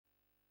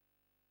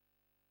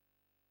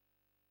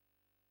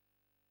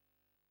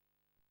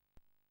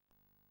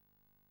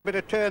Bit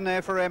of turn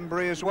there for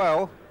Embry as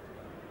well.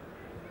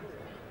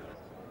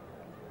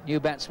 New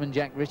batsman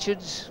Jack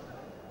Richards.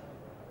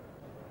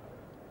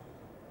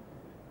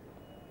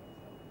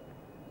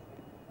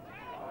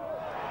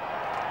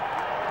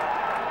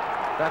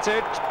 That's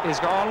it,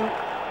 he's gone.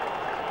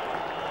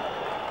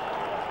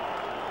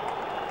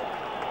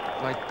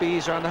 Like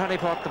bees around the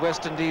honeypot, the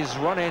West Indies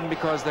run in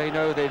because they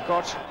know they've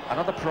got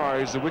another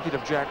prize, the wicket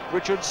of Jack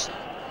Richards.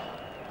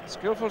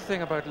 Skillful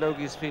thing about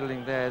Logie's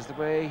fielding there is the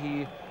way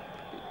he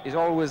is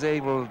always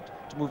able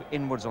to move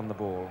inwards on the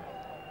ball.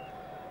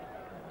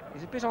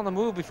 He's a bit on the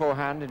move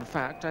beforehand, in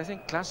fact. I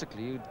think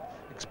classically you'd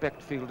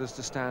expect fielders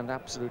to stand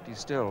absolutely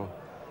still.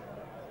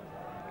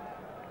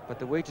 But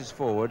the weight is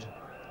forward,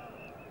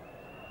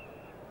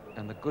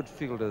 and the good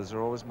fielders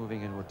are always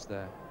moving inwards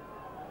there.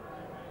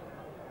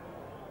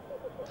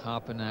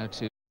 Harper now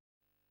to